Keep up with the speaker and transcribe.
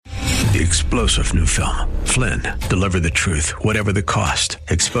the explosive new film, Flynn, Deliver the Truth, Whatever the Cost,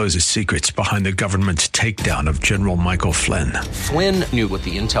 exposes secrets behind the government's takedown of General Michael Flynn. Flynn knew what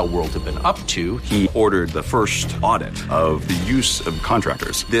the intel world had been up to. He ordered the first audit of the use of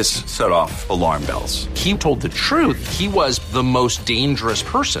contractors. This set off alarm bells. He told the truth. He was the most dangerous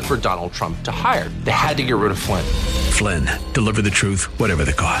person for Donald Trump to hire. They had to get rid of Flynn. Flynn, Deliver the Truth, Whatever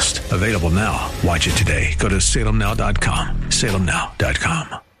the Cost. Available now. Watch it today. Go to salemnow.com.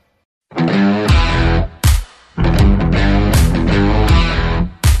 salemnow.com.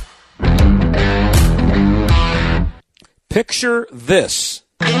 Picture this.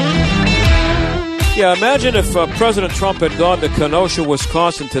 Yeah, imagine if President Trump had gone to Kenosha,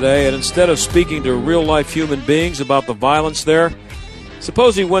 Wisconsin today, and instead of speaking to real-life human beings about the violence there,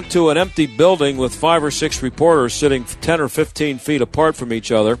 suppose he went to an empty building with 5 or 6 reporters sitting 10 or 15 feet apart from each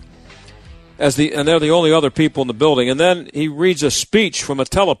other, and they're the only other people in the building, and then he reads a speech from a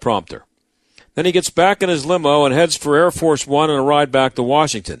teleprompter. Then he gets back in his limo and heads for Air Force One and a ride back to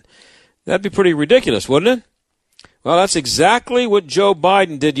Washington. That'd be pretty ridiculous, wouldn't it? Well, that's exactly what Joe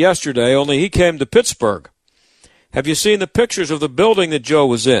Biden did yesterday, only he came to Pittsburgh. Have you seen the pictures of the building that Joe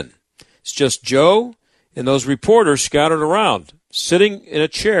was in? It's just Joe and those reporters scattered around, sitting in a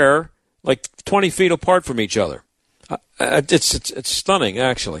chair like 20 feet apart from each other. It's stunning,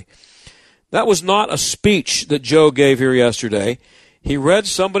 actually. That was not a speech that Joe gave here yesterday. He read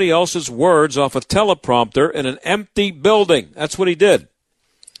somebody else's words off a teleprompter in an empty building. That's what he did.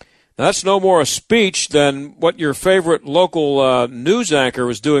 Now, that's no more a speech than what your favorite local news anchor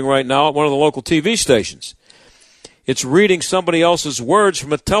is doing right now at one of the local TV stations. It's reading somebody else's words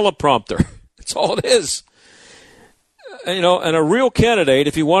from a teleprompter. That's all it is. And a real candidate,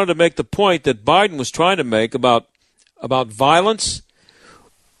 if he wanted to make the point that Biden was trying to make about violence,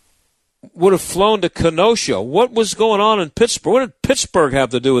 would have flown to Kenosha. What was going on in Pittsburgh? What did Pittsburgh have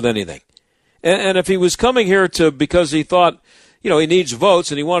to do with anything? And if he was coming here because he thought, he needs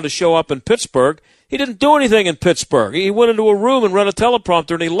votes and he wanted to show up in Pittsburgh, he didn't do anything in Pittsburgh. He went into a room and read a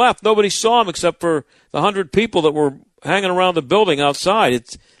teleprompter and he left. Nobody saw him except for the 100 people that were hanging around the building outside.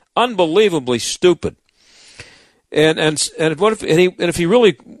 It's unbelievably stupid. And if he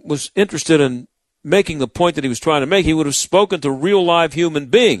really was interested in making the point that he was trying to make, he would have spoken to real live human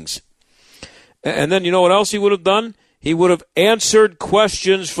beings. And then you know what else he would have done? He would have answered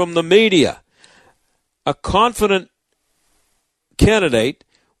questions from the media. A confident candidate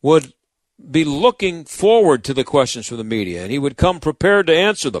would be looking forward to the questions from the media, and he would come prepared to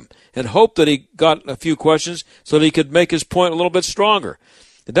answer them and hope that he got a few questions so that he could make his point a little bit stronger.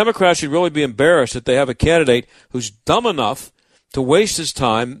 The Democrats should really be embarrassed that they have a candidate who's dumb enough to waste his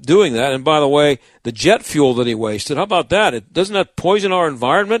time doing that. And by the way, the jet fuel that he wasted, how about that? Doesn't that poison our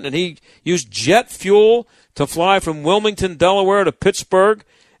environment? And he used jet fuel to fly from Wilmington, Delaware to Pittsburgh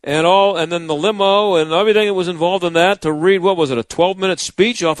and then the limo and everything that was involved in that to read, what was it, a 12-minute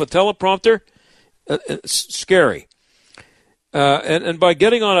speech off a teleprompter? It's scary. And by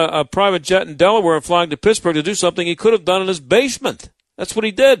getting on a private jet in Delaware and flying to Pittsburgh to do something he could have done in his basement. That's what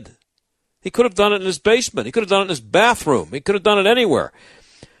he did. He could have done it in his basement. He could have done it in his bathroom. He could have done it anywhere.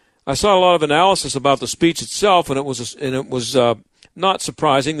 I saw a lot of analysis about the speech itself, and it was not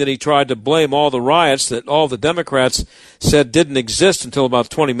surprising that he tried to blame all the riots that all the Democrats said didn't exist until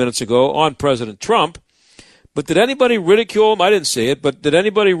about 20 minutes ago on President Trump. But did anybody ridicule him? I didn't see it, but did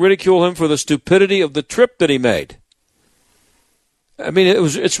anybody ridicule him for the stupidity of the trip that he made? I mean,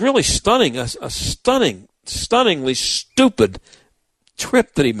 it's really stunning, a stunningly stupid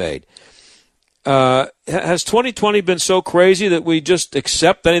trip that he made. Has 2020 been so crazy that we just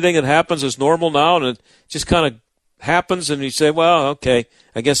accept anything that happens as normal now, and it just kind of happens, and you say, well, okay,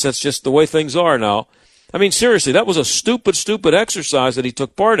 I guess that's just the way things are now. I mean, seriously, that was a stupid exercise that he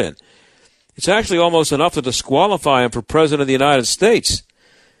took part in. It's actually almost enough to disqualify him for President of the United States.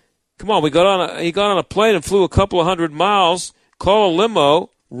 Come on, he got on a plane and flew a couple of 100 miles, called a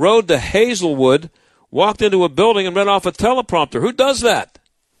limo, rode to Hazelwood, walked into a building and read off a teleprompter. Who does that?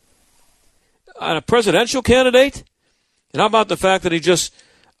 A presidential candidate? And how about the fact that he just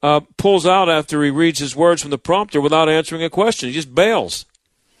pulls out after he reads his words from the prompter without answering a question? He just bails.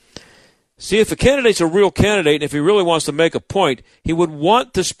 See, if a candidate's a real candidate, and if he really wants to make a point, he would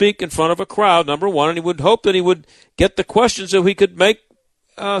want to speak in front of a crowd, number one, and he would hope that he would get the questions so he could make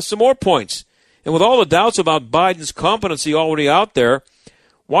some more points. And with all the doubts about Biden's competency already out there,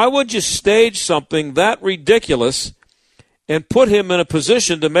 why would you stage something that ridiculous and put him in a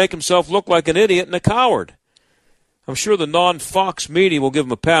position to make himself look like an idiot and a coward? I'm sure the non-Fox media will give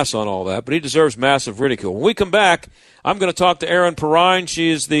him a pass on all that, but he deserves massive ridicule. When we come back, I'm going to talk to Erin Perrine. She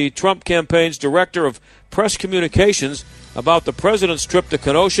is the Trump campaign's Director of Press Communications. about the president's trip to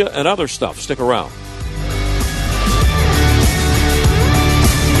Kenosha and other stuff. Stick around.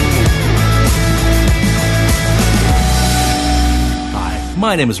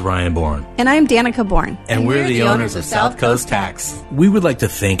 My name is Ryan Bourne. And I'm Danica Bourne. And we're the owners of South Coast Tax. We would like to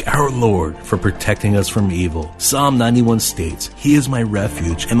thank our Lord for protecting us from evil. Psalm 91 states, He is my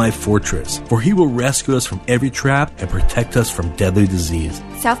refuge and my fortress, for He will rescue us from every trap and protect us from deadly disease.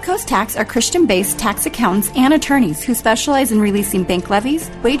 South Coast Tax are Christian-based tax accountants and attorneys who specialize in releasing bank levies,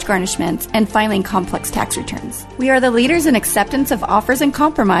 wage garnishments, and filing complex tax returns. We are the leaders in acceptance of offers and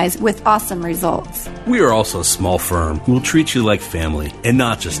compromise with awesome results. We are also a small firm who will treat you like family and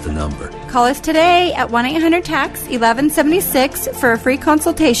not just a number. Call us today at 1-800-TAX-1176 for a free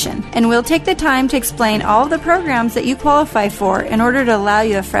consultation, and we'll take the time to explain all of the programs that you qualify for in order to allow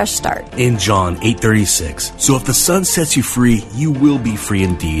you a fresh start. In John 8:36, so if the Son sets you free, you will be free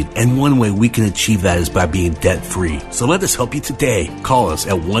indeed, and one way we can achieve that is by being debt-free. So let us help you today. Call us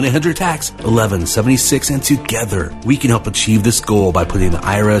at 1-800-TAX-1176, and together we can help achieve this goal by putting the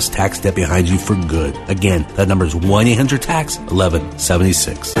IRS tax debt behind you for good. Again, that number is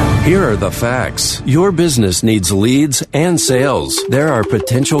 1-800-TAX-1176. Here are the facts. Your business needs leads and sales. There are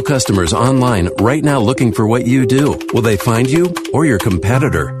potential customers online right now looking for what you do. Will they find you or your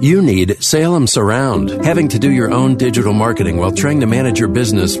competitor? You need Salem Surround. Having to do your own digital marketing while trying to manage your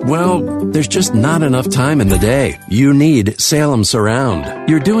business, well, there's just not enough time in the day. You need Salem Surround.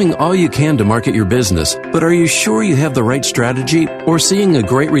 You're doing all you can to market your business, but are you sure you have the right strategy or seeing a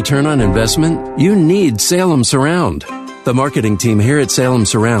great return on investment? You need Salem Surround. The marketing team here at Salem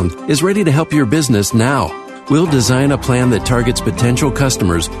Surround is ready to help your business now. We'll design a plan that targets potential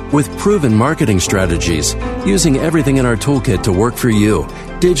customers with proven marketing strategies, using everything in our toolkit to work for you.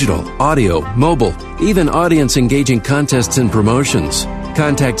 Digital, audio, mobile, even audience-engaging contests and promotions.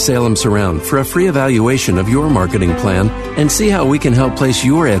 Contact Salem Surround for a free evaluation of your marketing plan and see how we can help place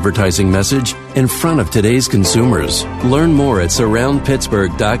your advertising message in front of today's consumers. Learn more at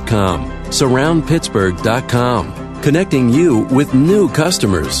surroundpittsburgh.com. Surroundpittsburgh.com. Connecting you with new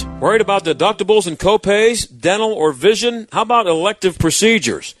customers. Worried about deductibles and copays, dental or vision? How about elective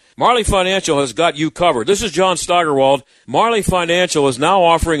procedures? Marley Financial has got you covered. This is John Steigerwald. Marley Financial is now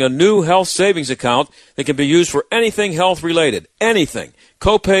offering a new health savings account that can be used for anything health-related. Anything.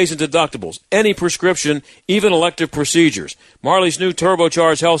 Copays and deductibles, any prescription, even elective procedures. Marley's new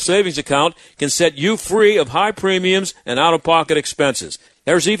turbocharged health savings account can set you free of high premiums and out-of-pocket expenses.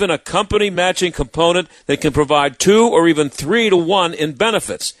 There's even a company matching component that can provide 2 or even 3 to 1 in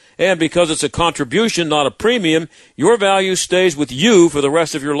benefits. And because it's a contribution, not a premium, your value stays with you for the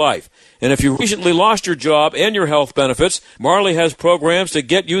rest of your life. And if you recently lost your job and your health benefits, Marley has programs to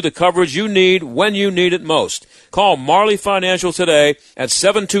get you the coverage you need when you need it most. Call Marley Financial today at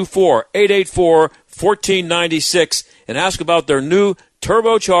 724-884-1496 and ask about their new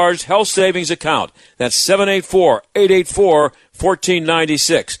turbocharged health savings account. That's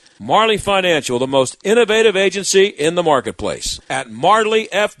 784-884-1496. Marley Financial, the most innovative agency in the marketplace at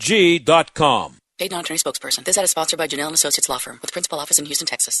marleyfg.com. Paid non-attorney spokesperson. This ad is sponsored by Janelle & Associates Law Firm with principal office in Houston,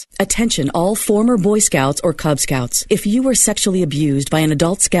 Texas. Attention all former Boy Scouts or Cub Scouts. If you were sexually abused by an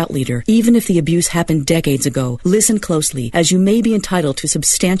adult scout leader, even if the abuse happened decades ago, listen closely, as you may be entitled to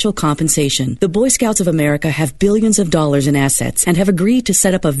substantial compensation. The Boy Scouts of America have billions of dollars in assets and have agreed to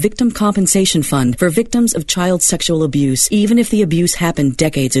set up a victim compensation fund for victims of child sexual abuse, even if the abuse happened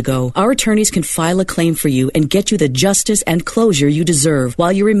decades ago. Our attorneys can file a claim for you and get you the justice and closure you deserve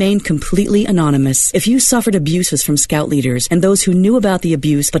while you remain completely anonymous. If you suffered abuses from scout leaders and those who knew about the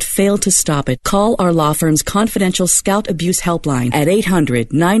abuse but failed to stop it, call our law firm's confidential Scout Abuse Helpline at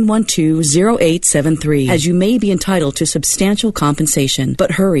 800-912-0873, as you may be entitled to substantial compensation.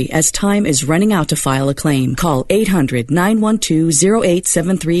 But hurry, as time is running out to file a claim. Call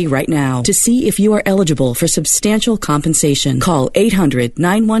 800-912-0873 right now to see if you are eligible for substantial compensation. Call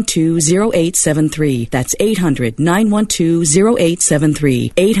 800-912-0873. That's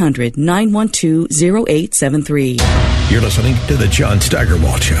 800-912-0873. 800-912-0873. You're listening to The John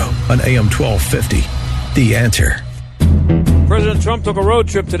Steigerwald Show on AM 1250. The Answer. President Trump took a road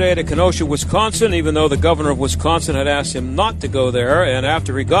trip today to Kenosha, Wisconsin, even though the governor of Wisconsin had asked him not to go there. And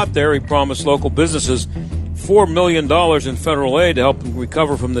after he got there, he promised local businesses $4 million in federal aid to help them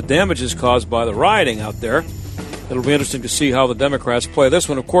recover from the damages caused by the rioting out there. It'll be interesting to see how the Democrats play this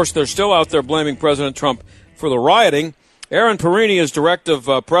one. Of course, they're still out there blaming President Trump for the rioting. Erin Perini is director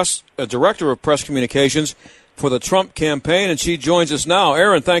of press communications for the Trump campaign, and she joins us now.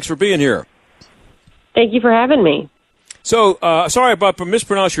 Erin, thanks for being here. Thank you for having me. So, sorry about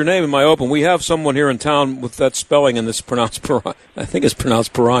mispronounced your name in my open. We have someone here in town with that spelling, and it's pronounced Perrine. I think it's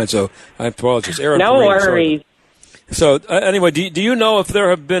pronounced Perrine, so I apologize. Erin no Perini, worries. So anyway, do you know if there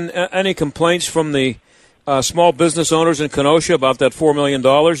have been any complaints from the small business owners in Kenosha about that $4 million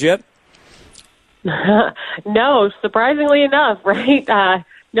yet? No, surprisingly enough, right?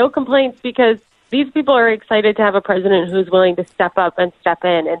 No complaints, because these people are excited to have a president who's willing to step up and step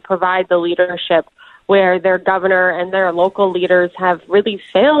in and provide the leadership where their governor and their local leaders have really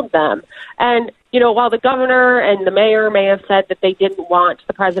failed them. And, while the governor and the mayor may have said that they didn't want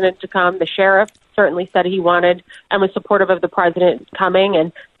the president to come, the sheriff certainly said he wanted and was supportive of the president coming.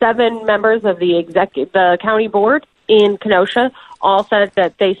 And 7 members of the county board in Kenosha all said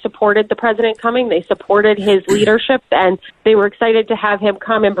that they supported the president coming. They supported his leadership, and they were excited to have him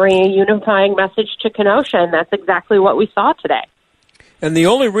come and bring a unifying message to Kenosha, and that's exactly what we saw today. And the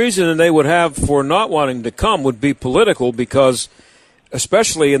only reason they would have for not wanting to come would be political, because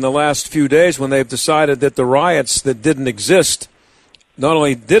especially in the last few days when they've decided that the riots that didn't exist not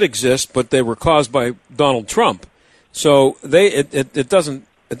only did exist, but they were caused by Donald Trump. So it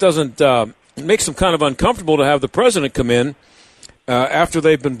makes them kind of uncomfortable to have the president come in after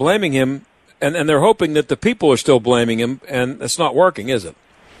they've been blaming him, and they're hoping that the people are still blaming him, and it's not working, is it?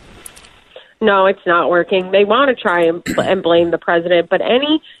 No, it's not working. They want to try and blame the president, but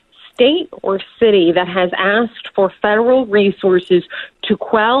any state or city that has asked for federal resources to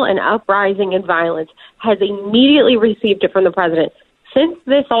quell an uprising and violence has immediately received it from the president. Since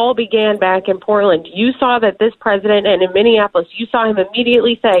this all began back in Portland, you saw that this president, and in Minneapolis, you saw him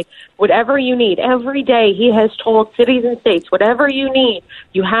immediately say, whatever you need. Every day he has told cities and states, whatever you need,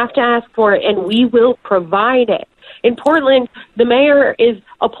 you have to ask for it, and we will provide it. In Portland, the mayor is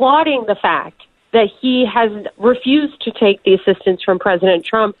applauding the fact that he has refused to take the assistance from President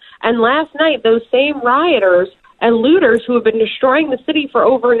Trump. And last night, those same rioters and looters who have been destroying the city for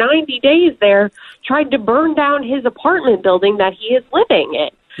over 90 days there tried to burn down his apartment building that he is living in.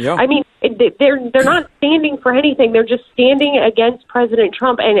 Yeah. I mean, they're not standing for anything. They're just standing against President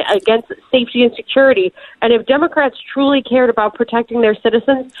Trump and against safety and security. And if Democrats truly cared about protecting their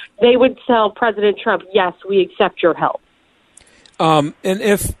citizens, they would tell President Trump, yes, we accept your help. And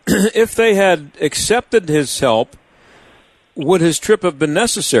if they had accepted his help, would his trip have been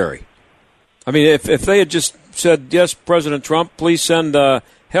necessary? I mean, if they had just said, yes, President Trump, please send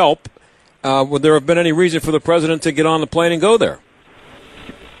help, would there have been any reason for the president to get on the plane and go there?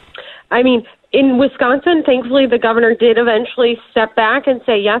 I mean, in Wisconsin, thankfully, the governor did eventually step back and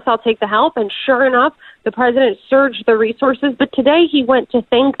say, yes, I'll take the help. And sure enough, the president surged the resources. But today he went to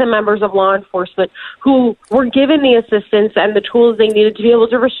thank the members of law enforcement who were given the assistance and the tools they needed to be able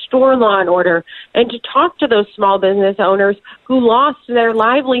to restore law and order, and to talk to those small business owners who lost their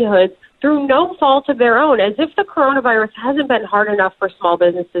livelihoods through no fault of their own, as if the coronavirus hasn't been hard enough for small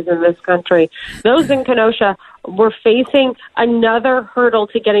businesses in this country. Those in Kenosha were facing another hurdle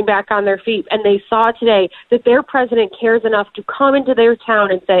to getting back on their feet, and they saw today that their president cares enough to come into their town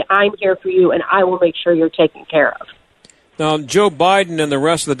and say, I'm here for you, and I will make sure you're taken care of. Now, Joe Biden and the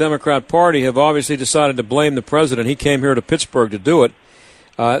rest of the Democrat Party have obviously decided to blame the president. He came here to Pittsburgh to do it.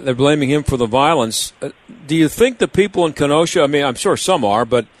 They're blaming him for the violence. Do you think the people in Kenosha, I mean, I'm sure some are,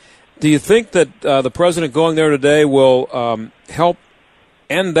 but do you think that the president going there today will help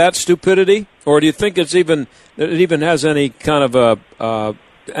end that stupidity, or do you think it even has any kind of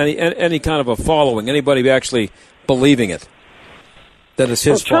any kind of a following? Anybody actually believing it? That is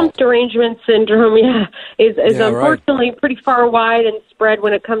his fault. Trump derangement syndrome, is unfortunately pretty far wide and spread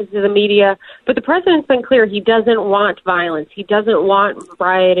when it comes to the media. But the president's been clear he doesn't want violence. He doesn't want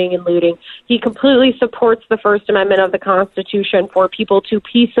rioting and looting. He completely supports the First Amendment of the Constitution for people to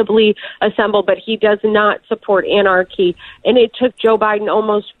peaceably assemble, but he does not support anarchy. And it took Joe Biden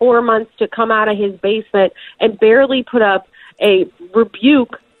almost 4 months to come out of his basement and barely put up a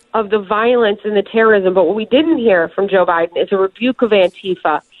rebuke of the violence and the terrorism. But what we didn't hear from Joe Biden is a rebuke of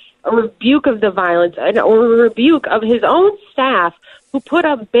Antifa, a rebuke of the violence, or a rebuke of his own staff who put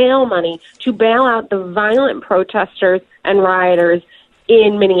up bail money to bail out the violent protesters and rioters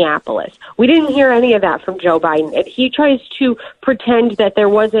in Minneapolis. We didn't hear any of that from Joe Biden. And he tries to pretend that there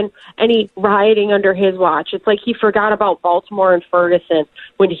wasn't any rioting under his watch. It's like he forgot about Baltimore and Ferguson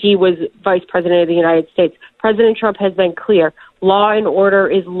when he was vice president of the United States. President Trump has been clear. Law and order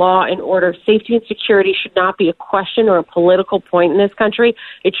is law and order. Safety and security should not be a question or a political point in this country.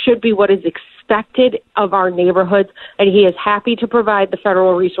 It should be what is expected of our neighborhoods, and he is happy to provide the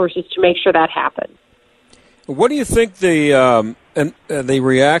federal resources to make sure that happens. What do you think the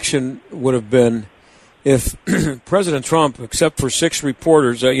reaction would have been if President Trump, except for 6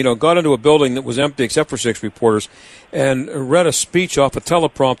 reporters, got into a building that was empty except for 6 reporters and read a speech off a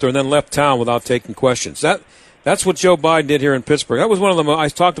teleprompter and then left town without taking questions? That's what Joe Biden did here in Pittsburgh. That was one of them I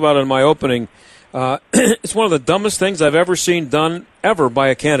talked about in my opening It's one of the dumbest things I've ever seen done ever by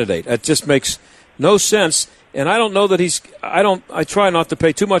a candidate. It just makes no sense. And I don't know that I try not to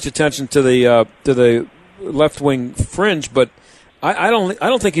pay too much attention to the left-wing fringe, but I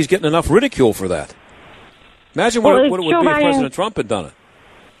don't think he's getting enough ridicule for that. Imagine what it would be if President Trump had done it.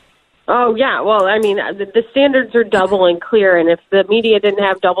 Oh, yeah. Well, I mean, the standards are double and clear, and if the media didn't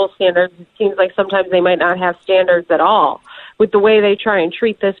have double standards, it seems like sometimes they might not have standards at all with the way they try and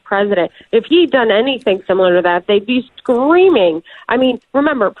treat this president. If he'd done anything similar to that, they'd be screaming. I mean,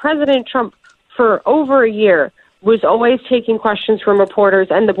 remember, President Trump, for over a year, was always taking questions from reporters,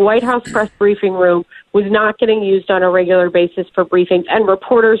 and the White House press briefing room was not getting used on a regular basis for briefings, and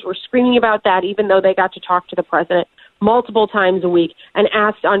reporters were screaming about that even though they got to talk to the president multiple times a week and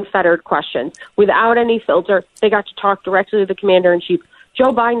asked unfettered questions. Without any filter, they got to talk directly to the commander-in-chief.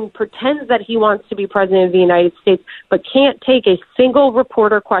 Joe Biden pretends that he wants to be president of the United States, but can't take a single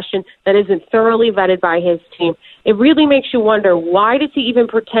reporter question that isn't thoroughly vetted by his team. It really makes you wonder, why does he even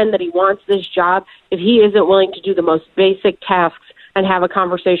pretend that he wants this job if he isn't willing to do the most basic tasks and have a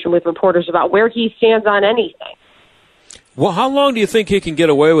conversation with reporters about where he stands on anything? Well, how long do you think he can get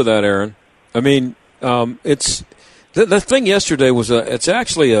away with that, Aaron? I mean, it's the thing yesterday was it's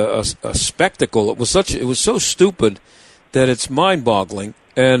actually a spectacle. It was so stupid that it's mind-boggling.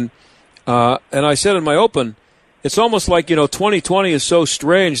 And I said in my open, it's almost like, 2020 is so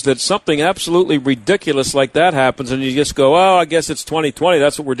strange that something absolutely ridiculous like that happens, and you just go, oh, I guess it's 2020.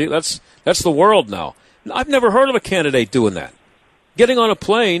 That's what we're doing. That's the world now. I've never heard of a candidate doing that. Getting on a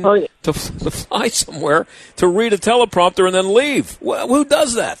plane to fly somewhere to read a teleprompter and then leave. Well, who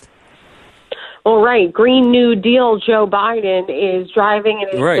does that? Well, right. Green New Deal Joe Biden is driving in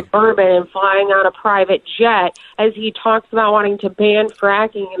his Suburban and flying on a private jet as he talks about wanting to ban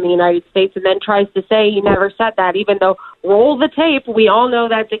fracking in the United States, and then tries to say he never said that, even though, roll the tape, we all know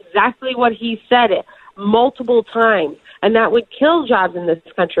that's exactly what he said it multiple times, and that would kill jobs in this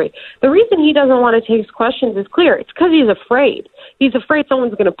country. The reason he doesn't want to take questions is clear. It's because he's afraid. He's afraid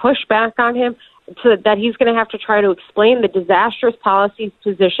someone's going to push back on him, so that he's going to have to try to explain the disastrous policy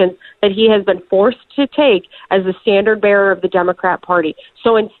positions that he has been forced to take as the standard bearer of the Democrat Party.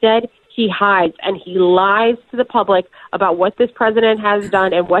 So instead, he hides and he lies to the public about what this president has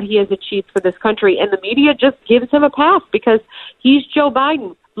done and what he has achieved for this country. And the media just gives him a pass because he's Joe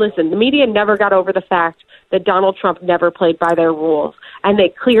Biden. Listen, the media never got over the fact that Donald Trump never played by their rules. And they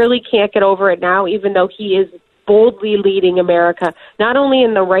clearly can't get over it now, even though he is boldly leading America, not only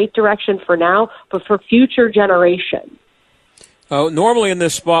in the right direction for now, but for future generations. Normally in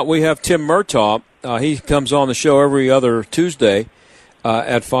this spot, we have Tim Murtaugh. He comes on the show every other Tuesday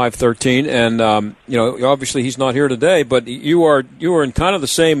at 5:13, and obviously he's not here today. But you are in kind of the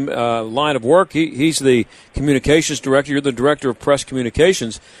same line of work. He's the communications director. You're the director of press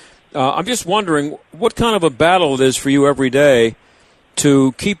communications. I'm just wondering what kind of a battle it is for you every day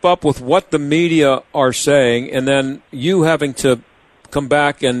to keep up with what the media are saying, and then you having to come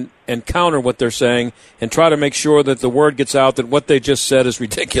back and counter what they're saying and try to make sure that the word gets out that what they just said is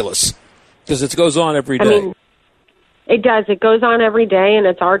ridiculous. Because it goes on every day. I mean, it does. It goes on every day, and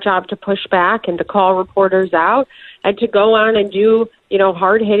it's our job to push back and to call reporters out and to go on and do,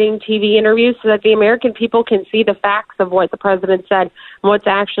 hard-hitting TV interviews so that the American people can see the facts of what the president said and what's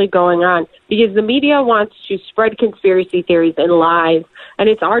actually going on. Because the media wants to spread conspiracy theories and lies, and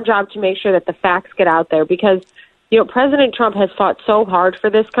it's our job to make sure that the facts get out there because, President Trump has fought so hard for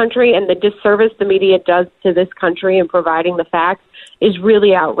this country, and the disservice the media does to this country in providing the facts is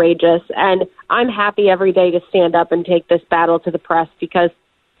really outrageous. And I'm happy every day to stand up and take this battle to the press because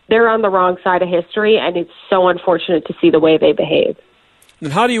they're on the wrong side of history, and it's so unfortunate to see the way they behave.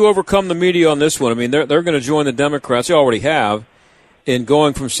 And how do you overcome the media on this one? I mean, they're going to join the Democrats. They already have, in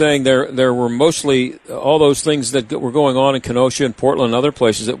going from saying there were mostly all those things that were going on in Kenosha and Portland and other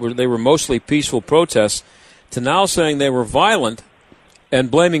places they were mostly peaceful protests, to now saying they were violent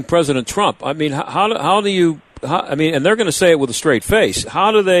and blaming President Trump. I mean, how do you? And they're going to say it with a straight face.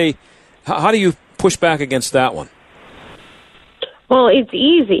 How do you push back against that one? Well, it's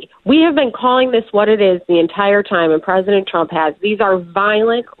easy. We have been calling this what it is the entire time, and President Trump has. These are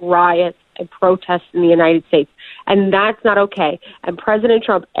violent riots and protests in the United States, and that's not okay. And President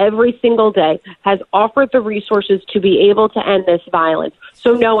Trump, every single day, has offered the resources to be able to end this violence.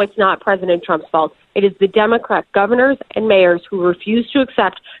 So, no, it's not President Trump's fault. It is the Democrat governors and mayors who refuse to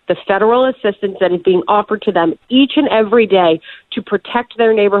accept the federal assistance that is being offered to them each and every day to protect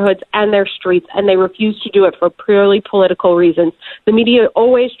their neighborhoods and their streets, and they refuse to do it for purely political reasons. The media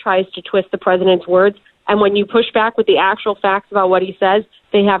always tries to twist the president's words, and when you push back with the actual facts about what he says,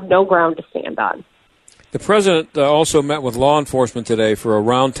 they have no ground to stand on. The president also met with law enforcement today for a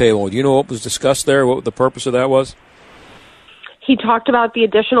roundtable. Do you know what was discussed there, what the purpose of that was? He talked about the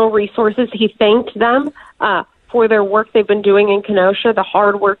additional resources. He thanked them for their work they've been doing in Kenosha, the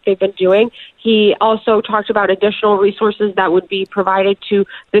hard work they've been doing. He also talked about additional resources that would be provided to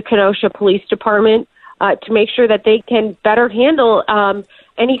the Kenosha Police Department to make sure that they can better handle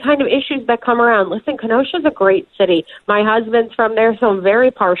any kind of issues that come around. Listen, Kenosha's a great city. My husband's from there, so I'm very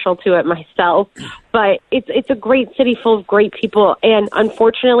partial to it myself. But it's a great city full of great people. And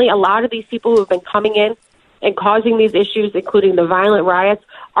unfortunately, a lot of these people who have been coming in and causing these issues, including the violent riots,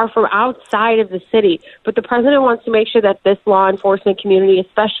 are from outside of the city. But the president wants to make sure that this law enforcement community,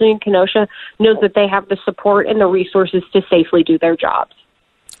 especially in Kenosha, knows that they have the support and the resources to safely do their jobs.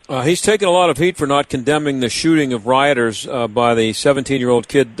 He's taken a lot of heat for not condemning the shooting of rioters by the 17-year-old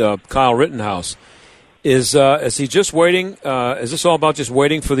kid, Kyle Rittenhouse. Is he just waiting? Is this all about just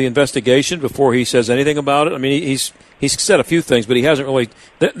waiting for the investigation before he says anything about it? I mean, he's said a few things, but he hasn't really.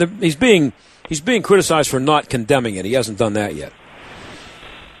 He's being criticized for not condemning it. He hasn't done that yet.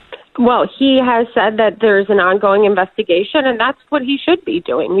 Well, he has said that there's an ongoing investigation, and that's what he should be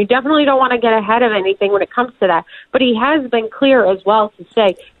doing. You definitely don't want to get ahead of anything when it comes to that. But he has been clear as well to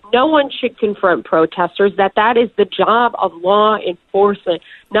say no one should confront protesters, that is the job of law enforcement,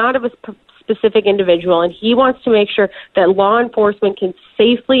 not of a specific individual. And he wants to make sure that law enforcement can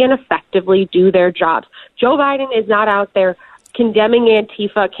safely and effectively do their jobs. Joe Biden is not out there condemning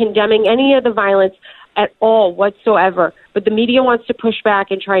Antifa, condemning any of the violence at all whatsoever. But the media wants to push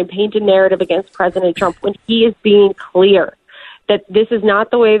back and try and paint a narrative against President Trump when he is being clear that this is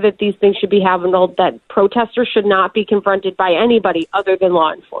not the way that these things should be handled, that protesters should not be confronted by anybody other than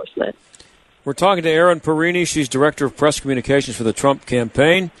law enforcement. We're talking to Erin Perini. She's Director of Press Communications for the Trump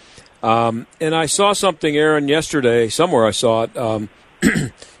campaign. And I saw something, Erin, yesterday. Somewhere I saw it.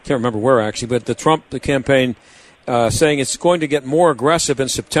 Can't remember where, actually, but the campaign saying it's going to get more aggressive in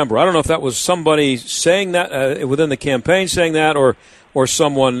September. I don't know if that was somebody saying that within the campaign saying that or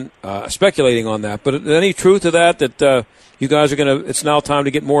someone speculating on that. But any truth to that you guys are going to, it's now time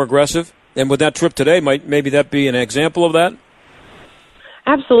to get more aggressive? And with that trip today, maybe that be an example of that?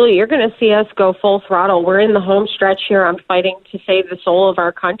 Absolutely. You're going to see us go full throttle. We're in the home stretch here. I'm fighting to save the soul of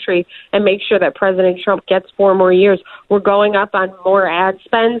our country and make sure that President Trump gets 4 more years. We're going up on more ad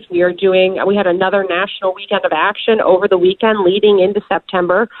spends. We had another national weekend of action over the weekend leading into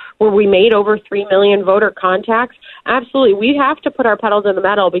September where we made over 3 million voter contacts. Absolutely. We have to put our pedal to the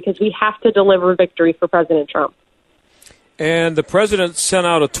metal because we have to deliver victory for President Trump. And the president sent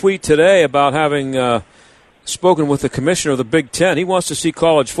out a tweet today about having spoken with the commissioner of the Big Ten. He wants to see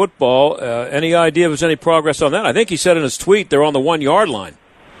college football. Any idea if there's any progress on that? I think he said in his tweet they're on the 1-yard line.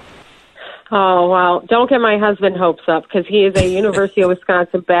 Oh, well, don't get my husband hopes up because he is a University of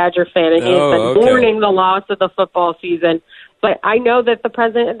Wisconsin Badger fan, and he has been mourning the loss of the football season. But I know that the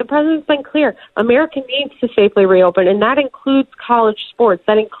president's been clear. America needs to safely reopen, and that includes college sports.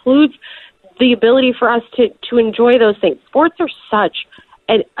 That includes the ability for us to enjoy those things. Sports are such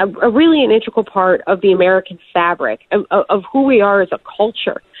a really an integral part of the American fabric, of who we are as a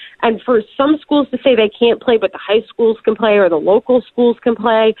culture. And for some schools to say they can't play, but the high schools can play or the local schools can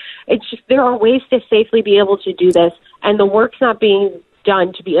play, it's just there are ways to safely be able to do this, and the work's not being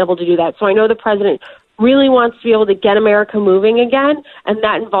done to be able to do that. So I know the president really wants to be able to get America moving again, and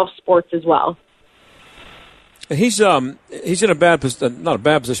that involves sports as well. He's in a bad position, not a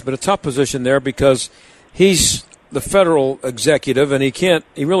bad position, but a tough position there because he's the federal executive, and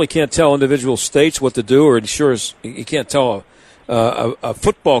he really can't tell individual states what to do, or he can't tell a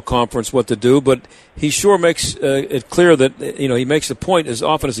football conference what to do. But he sure makes it clear that he makes the point as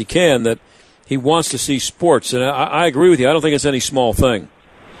often as he can that he wants to see sports, and I agree with you. I don't think it's any small thing.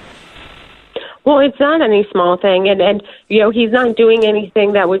 Well, it's not any small thing, and he's not doing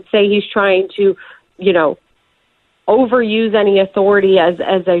anything that would say he's trying to overuse any authority as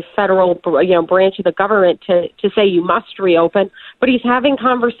a federal branch of the government to say you must reopen, but he's having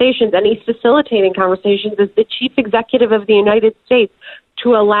conversations and he's facilitating conversations as the chief executive of the United States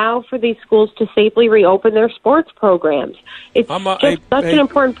to allow for these schools to safely reopen their sports programs. It's such an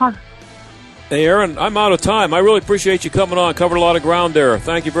important part. Hey, Erin, I'm out of time. I really appreciate you coming on. Covered a lot of ground there.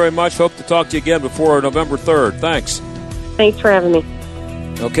 Thank you very much. Hope to talk to you again before November 3rd. Thanks. Thanks for having me.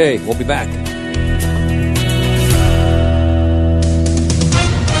 Okay, we'll be back.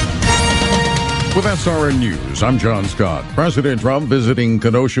 With SRN News, I'm John Scott. President Trump visiting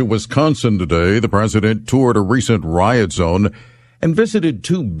Kenosha, Wisconsin today. The president toured a recent riot zone and visited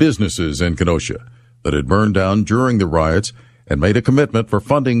 2 businesses in Kenosha that had burned down during the riots and made a commitment for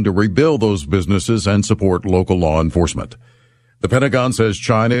funding to rebuild those businesses and support local law enforcement. The Pentagon says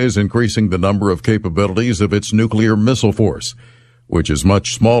China is increasing the number of capabilities of its nuclear missile force, which is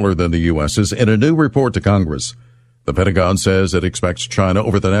much smaller than the U.S.'s, in a new report to Congress. The Pentagon says it expects China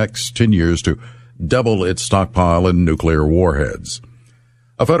over the next 10 years to double its stockpile in nuclear warheads.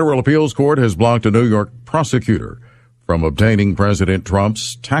 A federal appeals court has blocked a New York prosecutor from obtaining President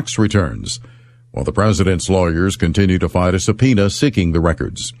Trump's tax returns, while the president's lawyers continue to fight a subpoena seeking the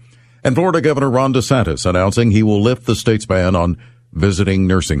records. And Florida Governor Ron DeSantis announcing he will lift the state's ban on visiting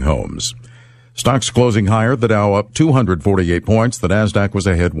nursing homes. Stocks closing higher, the Dow up 248 points, the Nasdaq was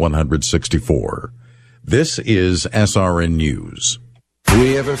ahead 164. This is SRN News. If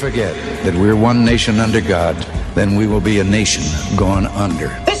we ever forget that we're one nation under God, then we will be a nation gone under.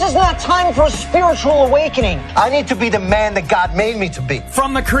 This is not time for a spiritual awakening. I need to be the man that God made me to be.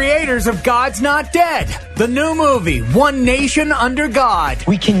 From the creators of God's Not Dead, the new movie, One Nation Under God.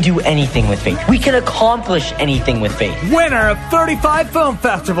 We can do anything with faith. We can accomplish anything with faith. Winner of 35 Film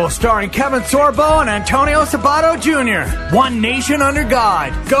Festivals starring Kevin Sorbo and Antonio Sabato Jr. One Nation Under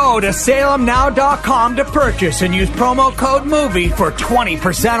God. Go to salemnow.com to purchase and use promo code MOVIE for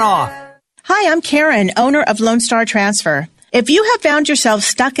 20% off. Hi, I'm Karen, owner of Lone Star Transfer. If you have found yourself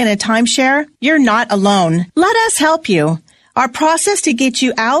stuck in a timeshare, you're not alone. Let us help you. Our process to get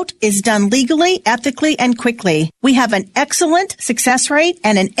you out is done legally, ethically, and quickly. We have an excellent success rate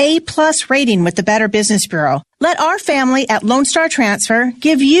and an A+ rating with the Better Business Bureau. Let our family at Lone Star Transfer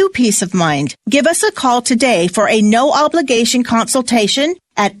give you peace of mind. Give us a call today for a no-obligation consultation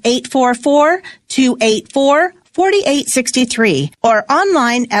at 844-284-4863 or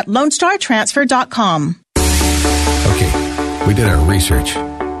online at LoneStarTransfer.com. Okay, we did our research.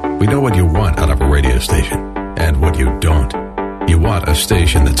 We know what you want out of a radio station and what you don't. You want a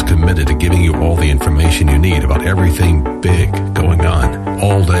station that's committed to giving you all the information you need about everything big going on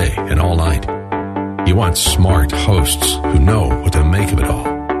all day and all night. You want smart hosts who know what to make of it all.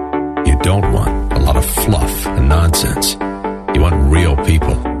 You don't want a lot of fluff and nonsense. You want real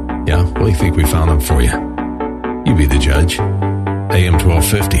people. Yeah, well, you think we found them for you. You be the judge. AM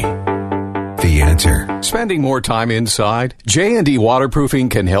 1250. The Answer. Spending more time inside? J&D Waterproofing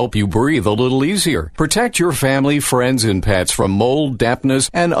can help you breathe a little easier. Protect your family, friends, and pets from mold,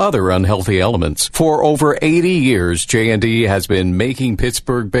 dampness, and other unhealthy elements. For over 80 years, J&D has been making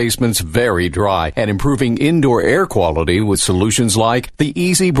Pittsburgh basements very dry and improving indoor air quality with solutions like the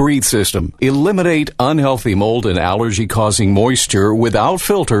Easy Breathe system. Eliminate unhealthy mold and allergy-causing moisture without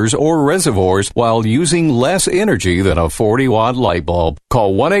filters or reservoirs while using less energy than a 40-watt light bulb.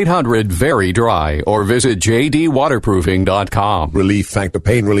 Call 1-800-VERY dry or visit jdwaterproofing.com. Relief Factor,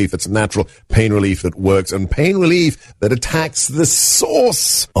 pain relief that's natural, pain relief that works, and pain relief that attacks the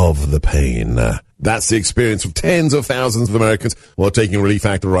source of the pain. That's the experience of tens of thousands of Americans who are taking Relief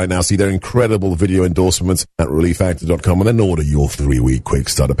Factor right now. See their incredible video endorsements at relieffactor.com and then order your 3-week quick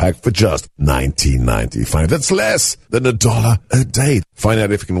starter pack for just $19.95. That's less than $1 a day. Find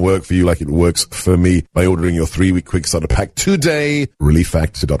out if it can work for you like it works for me by ordering your 3-week quick starter pack today.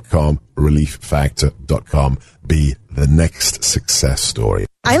 relieffactor.com, relieffactor.com. Be the next success story.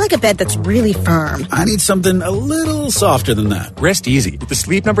 I like a bed that's really firm. I need something a little softer than that. Rest easy. With the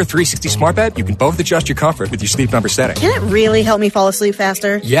Sleep Number 360 smart bed, you can both adjust your comfort with your Sleep Number setting. Can it really help me fall asleep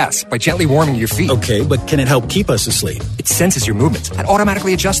faster? Yes, by gently warming your feet. Okay, but can it help keep us asleep? It senses your movements and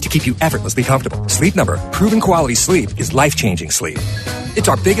automatically adjusts to keep you effortlessly comfortable. Sleep Number, proven quality sleep is life-changing sleep. It's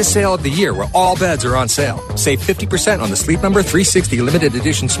our biggest sale of the year where all beds are on sale. Save 50% on the Sleep Number 360 limited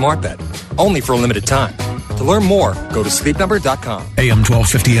edition smart bed. Only for a limited time. To learn more, go to sleepnumber.com. AM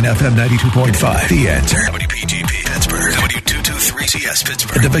 1250 and FM 92.5. The Answer. WPGP Pittsburgh. W223CS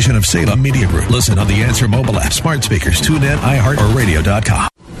Pittsburgh. A division of Salem Media Group. Listen on the Answer mobile app, smart speakers, TuneIn, iHeart, or radio.com.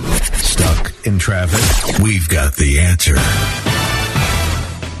 Stuck in traffic? We've got the answer.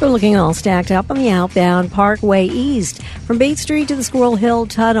 We're looking all stacked up on the outbound Parkway East. From Bates Street to the Squirrel Hill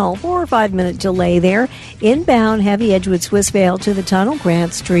Tunnel, 4 or 5 minute delay there. Inbound heavy Edgewood Swissvale to the tunnel,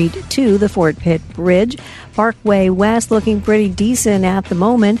 Grant Street to the Fort Pitt Bridge. Parkway West looking pretty decent at the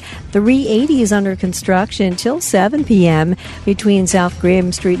moment. 380 is under construction till 7 p.m. between South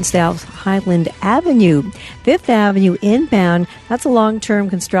Grimm Street and South Highland Avenue. 5th Avenue inbound, that's a long-term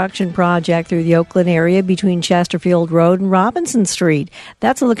construction project through the Oakland area between Chesterfield Road and Robinson Street.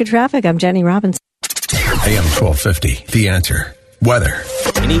 That's a look at traffic. I'm Jenny Robinson. AM 1250, The Answer. Weather.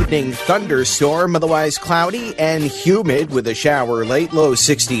 An evening thunderstorm, otherwise cloudy and humid with a shower late, low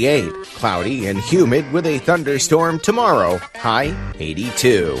 68. Cloudy and humid with a thunderstorm tomorrow, high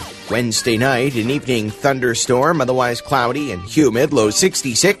 82. Wednesday night, an evening thunderstorm, otherwise cloudy and humid, low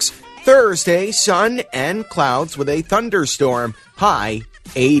 66. Thursday, sun and clouds with a thunderstorm, high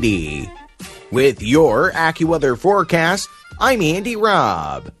 80. With your AccuWeather forecast, I'm Andy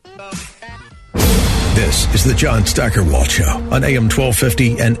Robb. This is the John Steigerwald Show on AM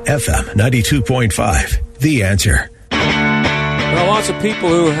 1250 and FM 92.5. The Answer. Well, lots of people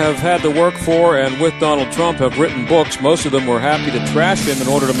who have had to work for and with Donald Trump have written books. Most of them were happy to trash him in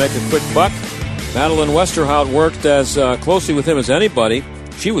order to make a quick buck. Madeline Westerhout worked as closely with him as anybody.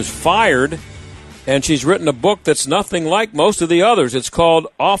 She was fired, and she's written a book that's nothing like most of the others. It's called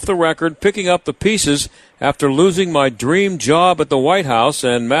Off the Record, Picking Up the Pieces After Losing My Dream Job at the White House.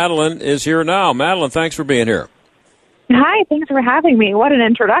 And Madeline is here now. Madeline, thanks for being here. Hi, thanks for having me. What an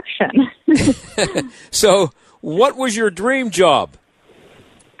introduction. So, what was your dream job?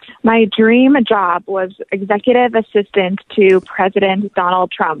 My dream job was executive assistant to President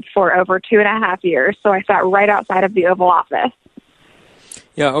Donald Trump for over 2.5 years. So I sat right outside of the Oval Office.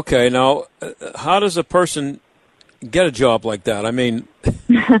 Yeah, okay. Now, how does a person get a job like that? I mean,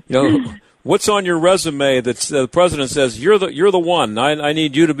 what's on your resume that the president says, you're the one. I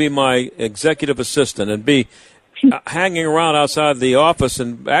need you to be my executive assistant and be hanging around outside the office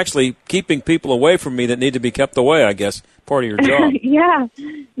and actually keeping people away from me that need to be kept away, I guess, part of your job.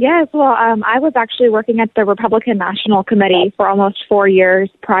 Yes. Well, I was actually working at the Republican National Committee for almost 4 years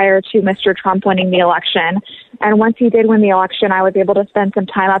prior to Mr. Trump winning the election. And once he did win the election, I was able to spend some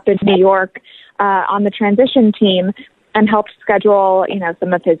time up in New York on the transition team and helped schedule,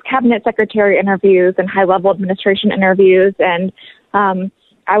 some of his cabinet secretary interviews and high-level administration interviews. And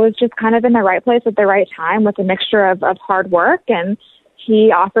I was just kind of in the right place at the right time with a mixture of hard work, and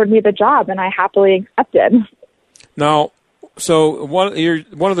he offered me the job, and I happily accepted. Now, so one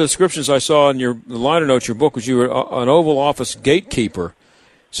of the descriptions I saw in the liner notes of your book was you were an Oval Office gatekeeper.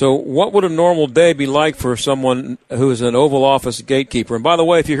 So what would a normal day be like for someone who is an Oval Office gatekeeper? And by the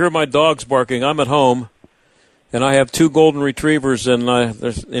way, if you hear my dogs barking, I'm at home, and I have 2 golden retrievers, and I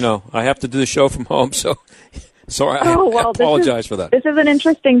have to do the show from home, so sorry, I apologize for that. This is an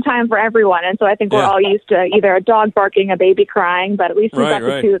interesting time for everyone, and so I think we're all used to either a dog barking, a baby crying, but at least we've got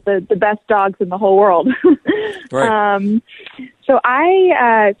the best dogs in the whole world. Right. So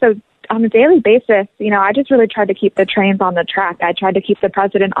on a daily basis, I just really tried to keep the trains on the track. I tried to keep the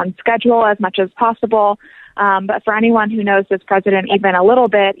president on schedule as much as possible. But for anyone who knows this president even a little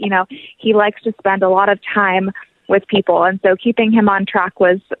bit, he likes to spend a lot of time with people. And so keeping him on track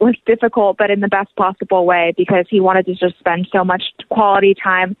was difficult, but in the best possible way, because he wanted to just spend so much quality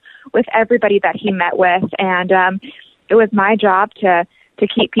time with everybody that he met with. And it was my job to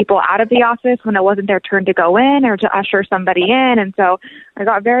keep people out of the office when it wasn't their turn to go in or to usher somebody in. And so I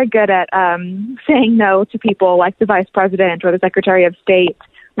got very good at saying no to people like the vice president or the secretary of state,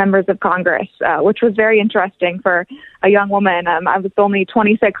 members of Congress, which was very interesting for a young woman. I was only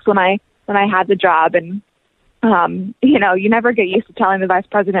 26 when I had the job, and you never get used to telling the vice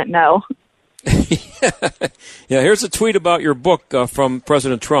president no. Yeah, here's a tweet about your book from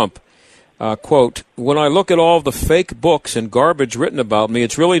President Trump. Quote, "When I look at all the fake books and garbage written about me,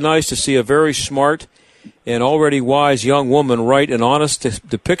 it's really nice to see a very smart and already wise young woman write an honest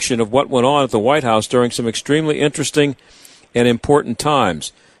depiction of what went on at the White House during some extremely interesting and important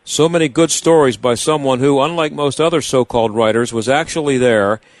times. So many good stories by someone who, unlike most other so-called writers, was actually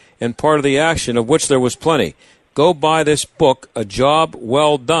there and part of the action, of which there was plenty. Go buy this book, A Job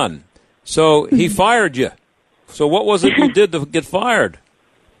Well Done." So he fired you. So what was it you did to get fired?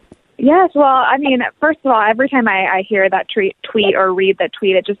 Yes, well, I mean, first of all, every time I hear that tweet or read that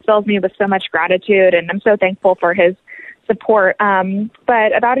tweet, it just fills me with so much gratitude, and I'm so thankful for his support.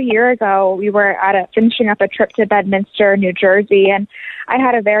 But about a year ago, we were finishing up a trip to Bedminster, New Jersey, and I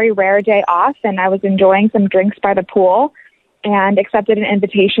had a very rare day off, and I was enjoying some drinks by the pool and accepted an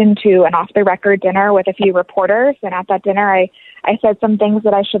invitation to an off-the-record dinner with a few reporters. And at that dinner, I said some things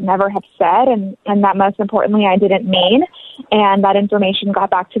that I should never have said, and that most importantly, I didn't mean. And that information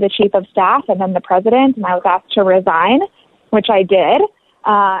got back to the chief of staff and then the president, and I was asked to resign, which I did.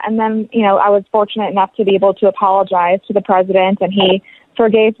 And then, I was fortunate enough to be able to apologize to the president, and he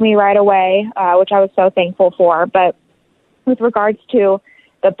forgave me right away, which I was so thankful for. But with regards to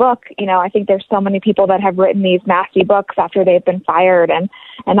the book, I think there's so many people that have written these nasty books after they've been fired, and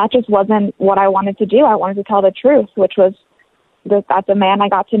that just wasn't what I wanted to do. I wanted to tell the truth, which was that the man I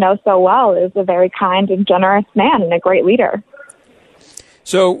got to know so well is a very kind and generous man and a great leader.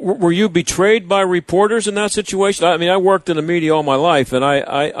 So were you betrayed by reporters in that situation? I mean, I worked in the media all my life, and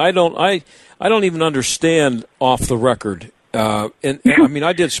I don't even understand off the record. And I mean,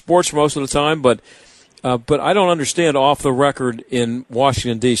 I did sports most of the time, but I don't understand off the record in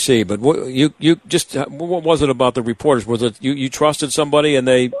Washington D.C. But what was it about the reporters? Was it you trusted somebody and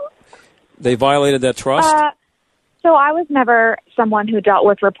they violated that trust? So I was never someone who dealt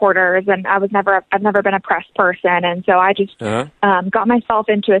with reporters, and I've never been a press person. And so I just got myself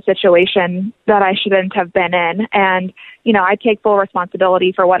into a situation that I shouldn't have been in. And, I take full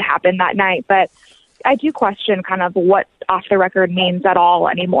responsibility for what happened that night. But I do question kind of what off the record means at all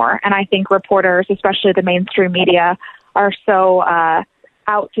anymore. And I think reporters, especially the mainstream media, are so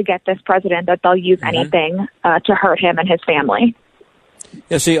out to get this president that they'll use anything to hurt him and his family.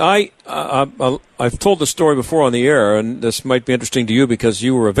 Yeah, see, I've told the story before on the air, and this might be interesting to you because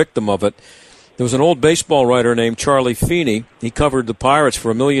you were a victim of it. There was an old baseball writer named Charlie Feeney. He covered the Pirates for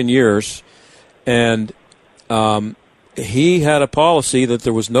 1 million years, and he had a policy that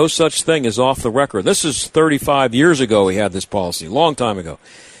there was no such thing as off the record. This is 35 years ago he had this policy, a long time ago.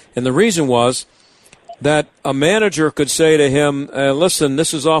 And the reason was that a manager could say to him, listen,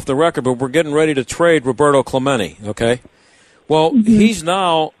 this is off the record, but we're getting ready to trade Roberto Clemente, okay? Well, he's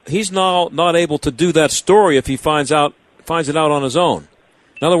now not able to do that story if he finds it out on his own.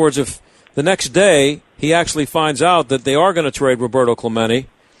 In other words, if the next day he actually finds out that they are going to trade Roberto Clemente,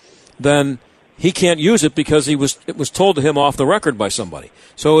 then he can't use it because it was told to him off the record by somebody.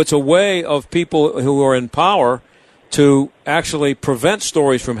 So it's a way of people who are in power to actually prevent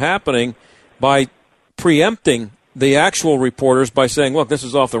stories from happening by preempting the actual reporters by saying, look, this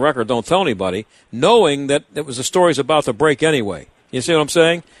is off the record, don't tell anybody, knowing that it was the story's about to break anyway. You see what I'm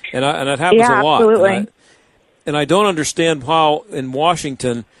saying? And it happens a lot. Absolutely. And I don't understand how in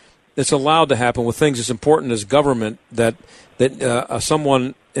Washington it's allowed to happen with things as important as government that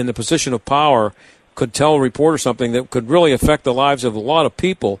someone in the position of power could tell a reporter something that could really affect the lives of a lot of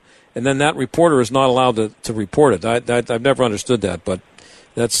people, and then that reporter is not allowed to report it. I've never understood that, but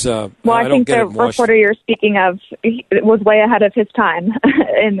that's well, I think the reporter you're speaking of was way ahead of his time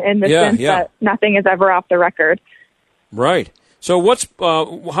in the sense that nothing is ever off the record. Right. So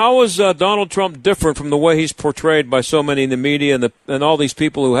how is Donald Trump different from the way he's portrayed by so many in the media and all these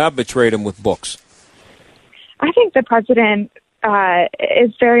people who have betrayed him with books? I think the president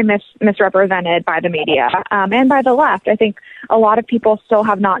is very misrepresented by the media and by the left. I think a lot of people still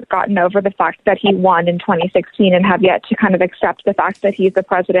have not gotten over the fact that he won in 2016 and have yet to kind of accept the fact that he's the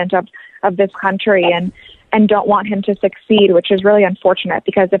president of this country and don't want him to succeed, which is really unfortunate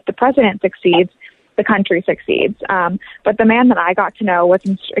because if the president succeeds, the country succeeds. But the man that I got to know was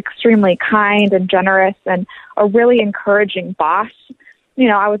extremely kind and generous and a really encouraging boss.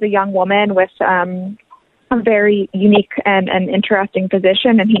 I was a young woman with a very unique and interesting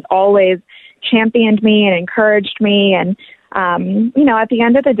position, and he always championed me and encouraged me. And, at the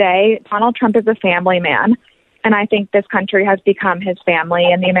end of the day, Donald Trump is a family man. And I think this country has become his family,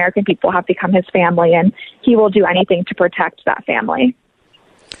 and the American people have become his family, and he will do anything to protect that family.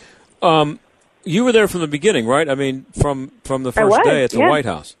 You were there from the beginning, right? I mean, from the first day at the White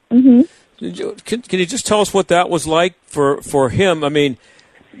House. Mm-hmm. Can you just tell us what that was like for him? I mean,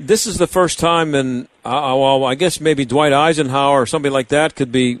 this is the first time in, I guess maybe Dwight Eisenhower or somebody like that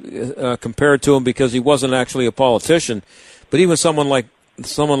could be compared to him because he wasn't actually a politician. But even someone like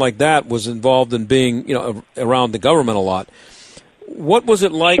that was involved in being, around the government a lot. What was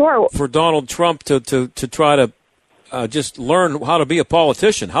it like for Donald Trump to try to just learn how to be a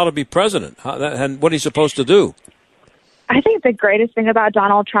politician, how to be president, and what he's supposed to do? I think the greatest thing about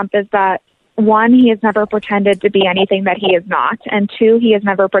Donald Trump is that, one, he has never pretended to be anything that he is not, and two, he has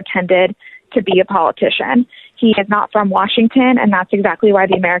never pretended to be a politician. He is not from Washington, and that's exactly why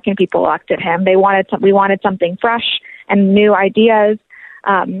the American people elected him. We wanted something fresh and new ideas,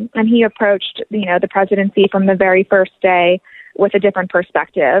 and he approached, the presidency from the very first day with a different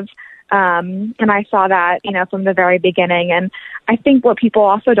perspective. And I saw that, from the very beginning. And I think what people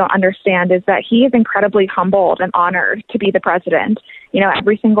also don't understand is that he is incredibly humbled and honored to be the president.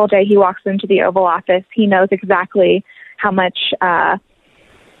 Every single day he walks into the Oval Office, he knows exactly how much that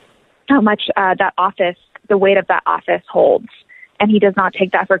office, the weight of that office holds. And he does not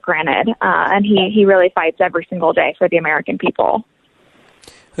take that for granted. And he really fights every single day for the American people.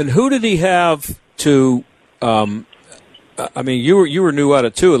 And who did he have to, I mean, you were new at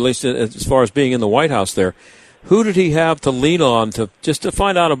it too, at least as far as being in the White House there. Who did he have to lean on to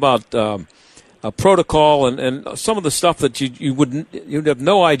find out about a protocol and some of the stuff that you'd have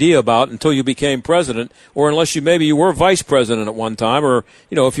no idea about until you became president, or unless you were vice president at one time, or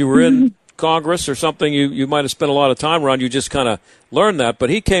if you were in Congress or something, you might have spent a lot of time around. You just kind of learned that. But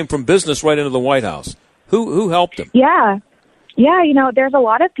he came from business right into the White House. Who helped him? Yeah. There's a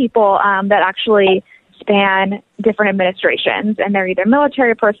lot of people that actually span different administrations, and they're either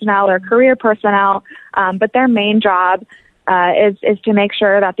military personnel or career personnel, but their main job is to make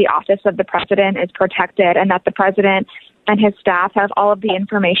sure that the office of the president is protected and that the president his staff have all of the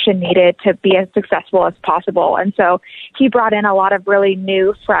information needed to be as successful as possible. And so he brought in a lot of really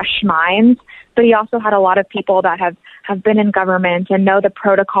new, fresh minds, but he also had a lot of people that have been in government and know the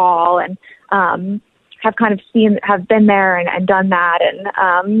protocol and have kind of have been there and done that.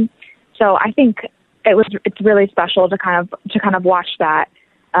 And so I think it's really special to kind of watch that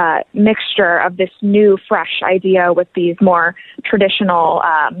mixture of this new, fresh idea with these more traditional,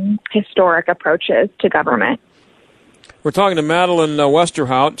 historic approaches to government. We're talking to Madeline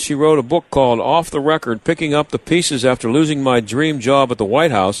Westerhout. She wrote a book called Off the Record, Picking Up the Pieces After Losing My Dream Job at the White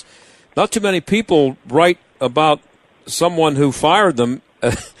House. Not too many people write about someone who fired them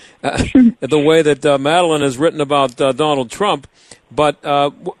the way that Madeline has written about Donald Trump. But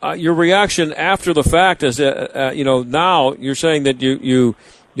your reaction after the fact is, now you're saying that you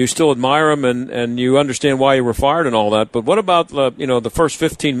still admire him and you understand why you were fired and all that. But what about, the first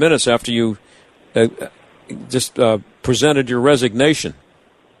 15 minutes after you presented your resignation?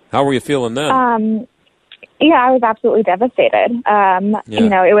 How were you feeling then? I was absolutely devastated.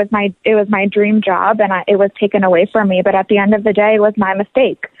 It was my dream job, and it was taken away from me. But at the end of the day, it was my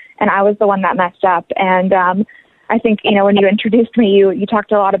mistake, and I was the one that messed up. And I think when you introduced me, you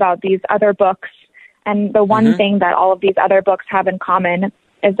talked a lot about these other books, and the one thing that all of these other books have in common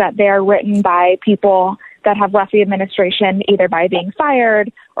is that they are written by people that have left the administration either by being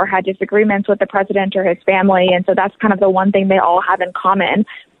fired or had disagreements with the president or his family. And so that's kind of the one thing they all have in common.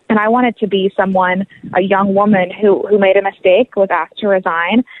 And I wanted to be a young woman who made a mistake, was asked to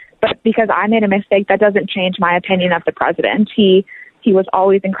resign. But because I made a mistake, that doesn't change my opinion of the president. He was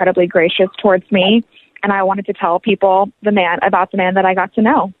always incredibly gracious towards me. And I wanted to tell people about the man that I got to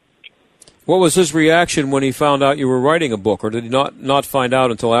know. What was his reaction when he found out you were writing a book, or did he not find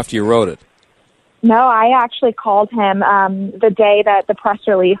out until after you wrote it? No, I actually called him the day that the press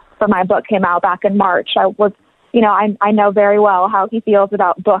release for my book came out back in March. I know very well how he feels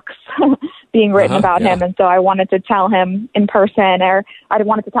about books being written about him, and so I wanted to tell him in person, or I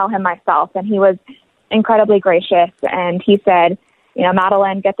wanted to tell him myself, and he was incredibly gracious, and he said,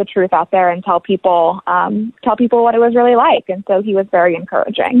 Madeline, get the truth out there and tell people what it was really like, and so he was very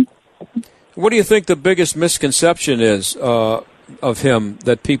encouraging. What do you think the biggest misconception is of him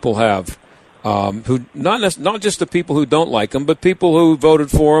that people have? Who not just the people who don't like him, but people who voted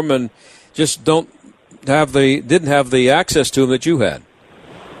for him and just didn't have the access to him that you had.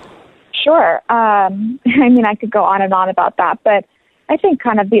 Sure. I could go on and on about that, but I think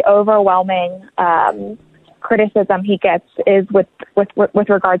kind of the overwhelming criticism he gets is with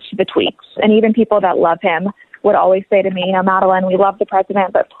regards to the tweets, and even people that love him would always say to me, Madeline, we love the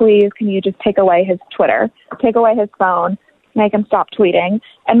president, but please, can you just take away his Twitter, take away his phone, make him stop tweeting?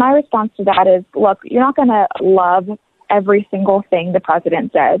 And my response to that is, look, you're not going to love every single thing the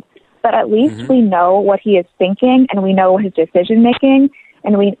president says, but at least we know what he is thinking, and we know his decision making,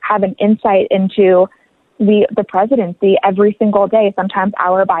 and we have an insight into the presidency every single day, sometimes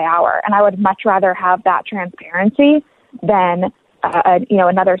hour by hour. And I would much rather have that transparency than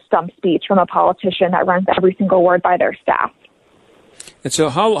another stump speech from a politician that runs every single word by their staff. And so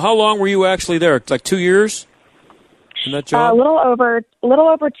how long were you actually there? Like 2 years in that job? A little over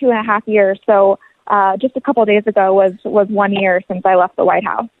 2.5 years. So just a couple of days ago was 1 year since I left the White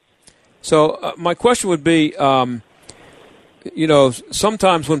House. So my question would be, a lot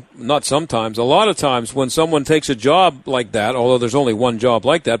of times when someone takes a job like that, although there's only one job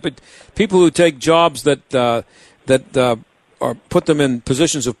like that, but people who take jobs that put them in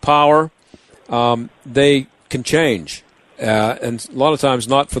positions of power, they can change, and a lot of times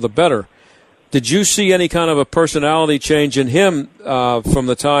not for the better. Did you see any kind of a personality change in him from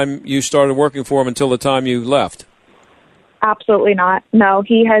the time you started working for him until the time you left? Absolutely not. No,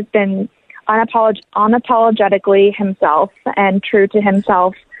 he has been unapologetically himself and true to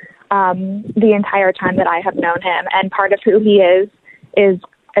himself the entire time that I have known him. And part of who he is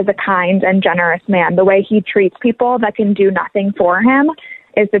a kind and generous man. The way he treats people that can do nothing for him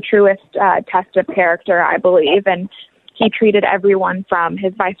is the truest test of character, I believe. And he treated everyone from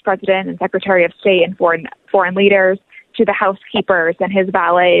his vice president and secretary of state and foreign leaders to the housekeepers and his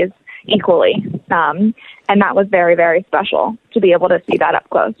valets equally. And that was very, very special to be able to see that up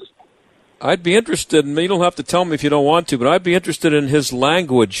close. I'd be interested, and you don't have to tell me if you don't want to, but I'd be interested in his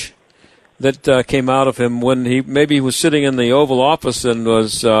language that came out of him when he was sitting in the Oval Office and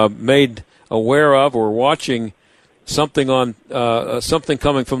was made aware of or watching something something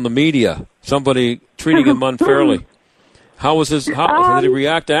coming from the media, somebody treating him unfairly. How was did he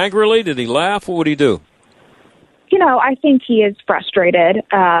react angrily? Did he laugh? What would he do? I think he is frustrated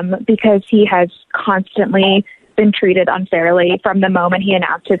because he has constantly been treated unfairly from the moment he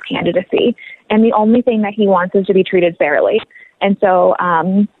announced his candidacy. And the only thing that he wants is to be treated fairly. And so,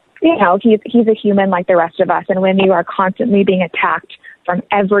 he's a human like the rest of us. And when you are constantly being attacked from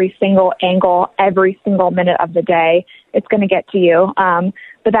every single angle, every single minute of the day, it's going to get to you.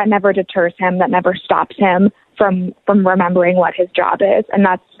 But that never deters him. That never stops him from remembering what his job is. And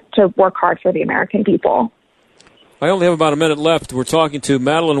that's to work hard for the American people. I only have about a minute left. We're talking to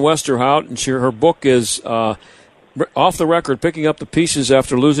Madeline Westerhout, and her book is Off the Record, Picking Up the Pieces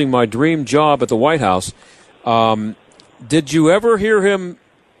After Losing My Dream Job at the White House. Did you ever hear him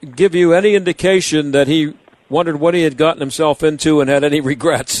give you any indication that he wondered what he had gotten himself into and had any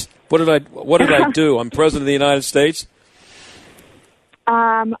regrets? What did I do? I'm President of the United States?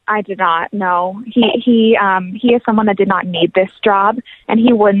 I did not. No, he is someone that did not need this job, and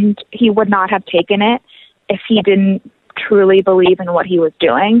he would not have taken it if he didn't truly believe in what he was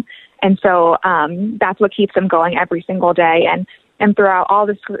doing. And so that's what keeps him going every single day. And throughout all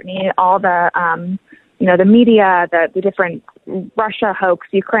the scrutiny, all the the media, the different Russia hoax,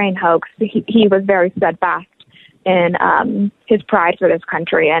 Ukraine hoax, he was very steadfast in his pride for this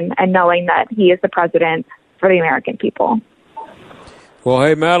country and knowing that he is the president for the American people. Well,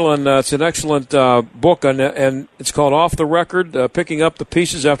 hey, Madeline, it's an excellent book, and it's called Off the Record, Picking Up the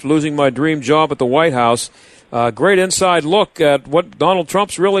Pieces After Losing My Dream Job at the White House. Great inside look at what Donald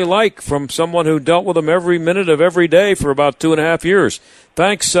Trump's really like from someone who dealt with him every minute of every day for about 2.5 years.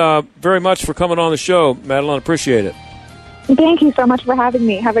 Thanks very much for coming on the show, Madeline. Appreciate it. Thank you so much for having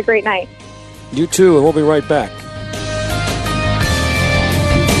me. Have a great night. You too, and we'll be right back.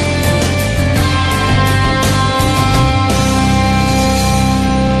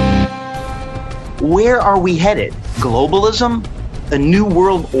 Where are we headed? Globalism? A new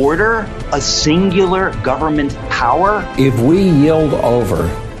world order? A singular government power? If we yield over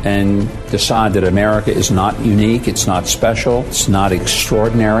and decide that America is not unique, it's not special, it's not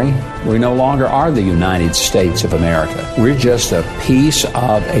extraordinary, we no longer are the United States of America. We're just a piece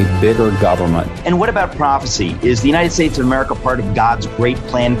of a bigger government. And what about prophecy? Is the United States of America part of God's great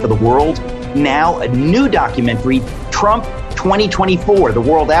plan for the world? Now, a new documentary, Trump 2024, The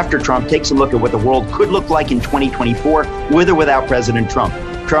World After Trump, takes a look at what the world could look like in 2024 with or without President Trump.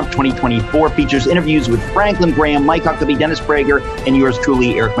 Trump 2024 features interviews with Franklin Graham, Mike Huckabee, Dennis Prager, and yours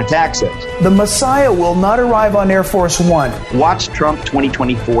truly, Eric Metaxas. The Messiah will not arrive on Air Force One. Watch Trump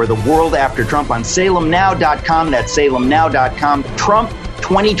 2024, The World After Trump on SalemNow.com. That's SalemNow.com. Trump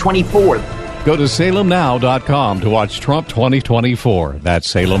 2024. Go to SalemNow.com to watch Trump 2024.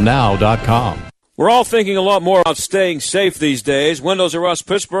 That's SalemNow.com. We're all thinking a lot more about staying safe these days. Windows R Us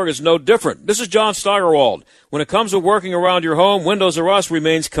Pittsburgh is no different. This is John Steigerwald. When it comes to working around your home, Windows R Us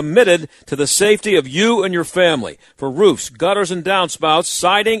remains committed to the safety of you and your family. For roofs, gutters and downspouts,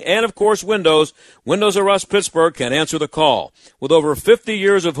 siding, and of course windows, Windows R Us Pittsburgh can answer the call. With over 50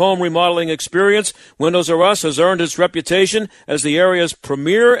 years of home remodeling experience, Windows R Us has earned its reputation as the area's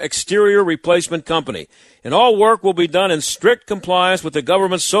premier exterior replacement company. And all work will be done in strict compliance with the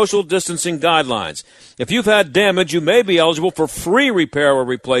government's social distancing guidelines. If you've had damage, you may be eligible for free repair or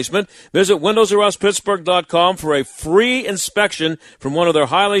replacement. Visit WindowsRUsPittsburgh.com for a free inspection from one of their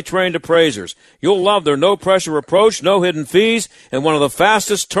highly trained appraisers. You'll love their no-pressure approach, no hidden fees, and one of the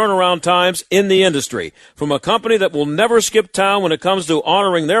fastest turnaround times in the industry. From a company that will never skip town when it comes to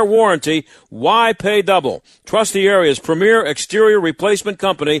honoring their warranty, why pay double? Trust the area's premier exterior replacement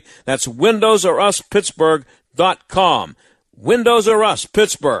company. That's WindowsRUsPittsburgh.com.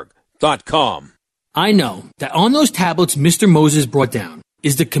 WindowsRUsPittsburgh.com. I know that on those tablets Mr. Moses brought down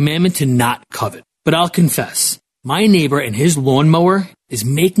is the commandment to not covet. But I'll confess, my neighbor and his lawnmower is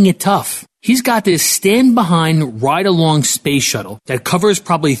making it tough. He's got this stand-behind, ride-along space shuttle that covers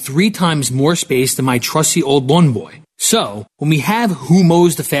probably 3 times more space than my trusty old lawn boy. So, when we have who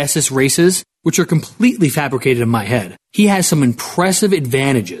mows the fastest races, which are completely fabricated in my head, he has some impressive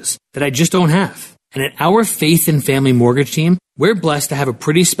advantages that I just don't have. And at our Faith and Family Mortgage team, we're blessed to have a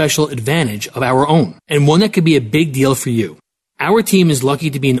pretty special advantage of our own, and one that could be a big deal for you. Our team is lucky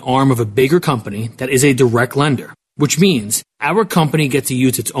to be an arm of a bigger company that is a direct lender, which means our company gets to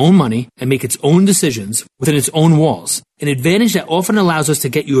use its own money and make its own decisions within its own walls, an advantage that often allows us to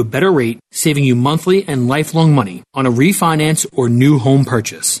get you a better rate, saving you monthly and lifelong money on a refinance or new home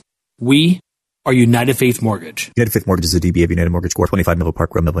purchase. We are United Faith Mortgage. United Faith Mortgage is a DBA of United Mortgage Corp. 25 Melville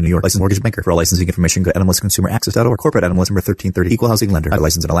Park Road, Melville, New York. Licensed mortgage banker. For all licensing information, go to NMLSconsumeraccess.org. Corporate NMLS number 1330. Equal housing lender.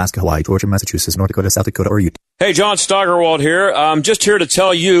 Licensed in Alaska, Hawaii, Georgia, Massachusetts, North Dakota, South Dakota, or Utah. Hey, John Steigerwald here. I'm just here to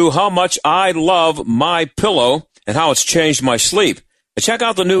tell you how much I love My Pillow and how it's changed my sleep. Check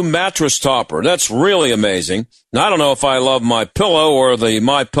out the new mattress topper. That's really amazing. Now, I don't know if I love My Pillow or the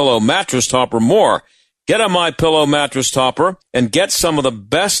My Pillow mattress topper more. Get a MyPillow mattress topper and get some of the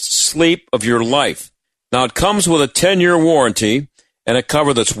best sleep of your life. Now, it comes with a 10-year warranty and a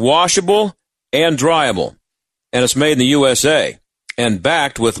cover that's washable and dryable. And it's made in the USA and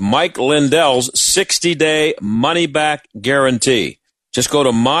backed with Mike Lindell's 60-day money-back guarantee. Just go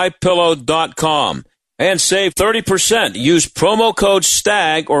to MyPillow.com and save 30%. Use promo code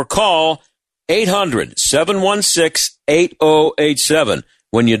STAG or call 800-716-8087.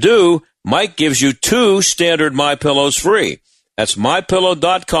 When you do, Mike gives you 2 standard MyPillows free. That's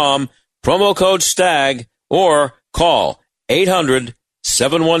MyPillow.com, promo code STAG, or call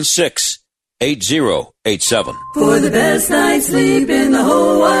 800-716-8087. For the best night's sleep in the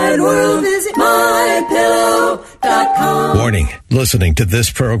whole wide world, visit MyPillow.com. Warning, listening to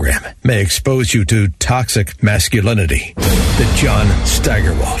this program may expose you to toxic masculinity. The John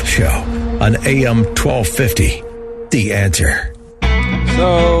Steigerwald Show on AM 1250. The Answer.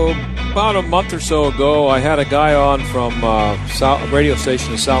 So, about a month or so ago, I had a guy on from a radio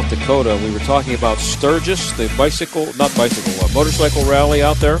station in South Dakota. We were talking about Sturgis, the motorcycle rally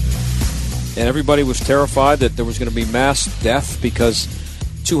out there. And everybody was terrified that there was going to be mass death because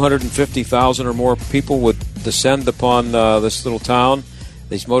 250,000 or more people would descend upon this little town,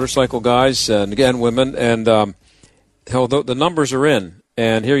 these motorcycle guys, and again, women. And the numbers are in.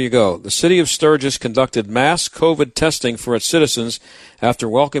 And here you go. The city of Sturgis conducted mass COVID testing for its citizens after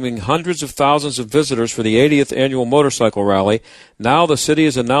welcoming hundreds of thousands of visitors for the 80th annual motorcycle rally. Now the city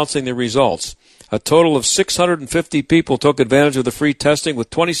is announcing the results. A total of 650 people took advantage of the free testing, with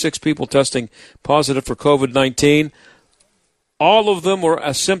 26 people testing positive for COVID-19. All of them were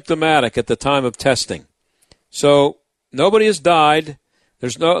asymptomatic at the time of testing. So nobody has died.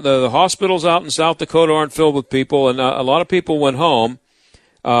 The hospitals out in South Dakota aren't filled with people, and a lot of people went home.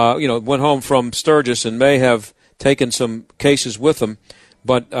 Went home from Sturgis and may have taken some cases with them.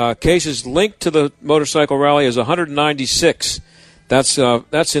 But cases linked to the motorcycle rally is 196. That's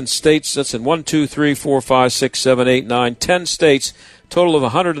in states. That's in 1, 2, 3, 4, 5, 6, 7, 8, 9, 10 states. Total of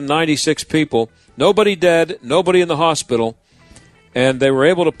 196 people. Nobody dead. Nobody in the hospital. And they were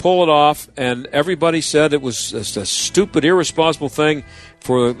able to pull it off. And everybody said it was just a stupid, irresponsible thing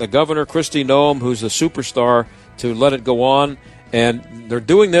for the governor, Kristi Noem, who's a superstar, to let it go on. And they're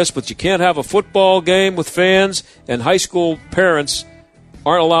doing this, but you can't have a football game with fans, and high school parents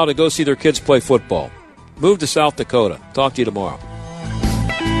aren't allowed to go see their kids play football. Move to South Dakota. Talk to you tomorrow.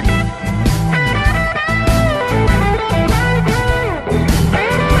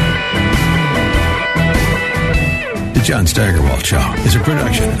 The John Steigerwald Show is a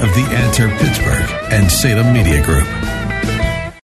production of The Answer Pittsburgh and Salem Media Group.